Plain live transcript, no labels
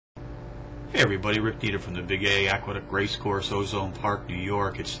Hey everybody, Rick Needham from the Big A Aqueduct Racecourse, Ozone Park, New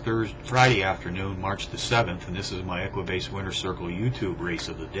York. It's Friday afternoon, March the 7th, and this is my Equibase Winter Circle YouTube race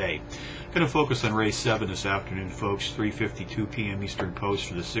of the day. Going to focus on race 7 this afternoon, folks. 3:52 p.m. Eastern Post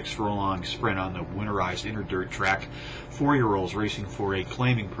for the 6 furlong sprint on the winterized inner dirt track. 4-year-olds racing for a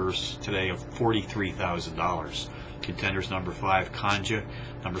claiming purse today of $43,000. Contenders number 5, Kanja,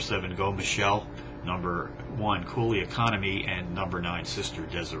 number 7, Go Michelle, number 1, Cooley Economy, and number 9, Sister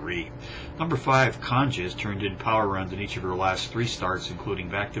Desiree. Number 5, Kanja, has turned in power runs in each of her last 3 starts, including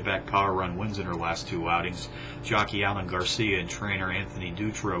back-to-back power run wins in her last 2 outings. Jockey Alan Garcia and trainer Anthony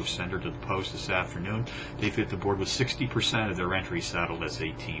Dutro sent her to the post this afternoon. They've hit the board with 60% of their entries saddled as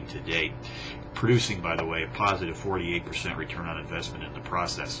a team to date, producing, by the way, a positive 48% return on investment in the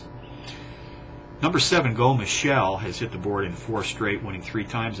process. Number 7, Go Michelle, has hit the board in 4 straight, winning 3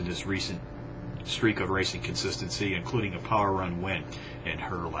 times in this recent streak of racing consistency, including a power run win in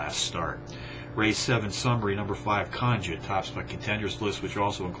her last start. Race 7 summary: number 5, Kanja, tops my contenders list, which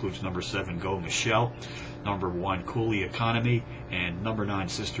also includes number 7, Go Michelle, number 1, Cooley Economy, and number 9,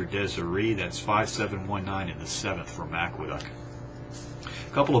 Sister Desiree. That's 5, 7, 1, 9 in the 7th from Aqueduct.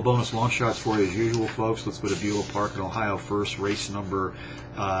 A couple of bonus long shots for you as usual, folks. Let's go to Beulah Park in Ohio first. Race number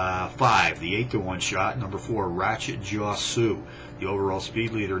 5, the 8-to-1 shot. Number 4, Ratchet Jaw Sue, the overall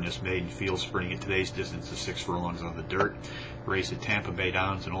speed leader in this maiden field, sprinting at today's distance of 6 furlongs on the dirt. Race at Tampa Bay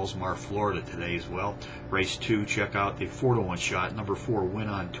Downs in Oldsmar, Florida today as well. Race 2, check out the 4-to-1 shot. Number 4, Win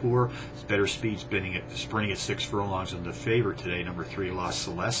on Tour. It's better speed sprinting at 6 furlongs than the favorite today, number 3, La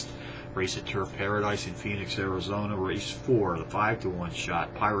Celeste. Race at Turf Paradise in Phoenix, Arizona. Race 4, the 5-to-1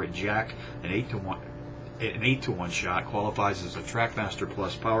 shot, Pirate Jack, an 8-to-1 shot, qualifies as a Trackmaster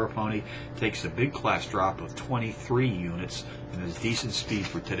Plus Power Pony, takes a big class drop of 23 units, and has decent speed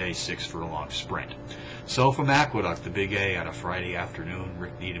for today's 6 furlong sprint. So from Aqueduct, the Big A, on a Friday afternoon,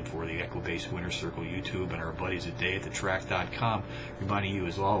 Rick Needham for the Equibase Winter Circle YouTube and our buddies at dayatthetrack.com, reminding you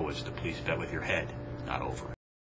as always to please bet with your head, not over it.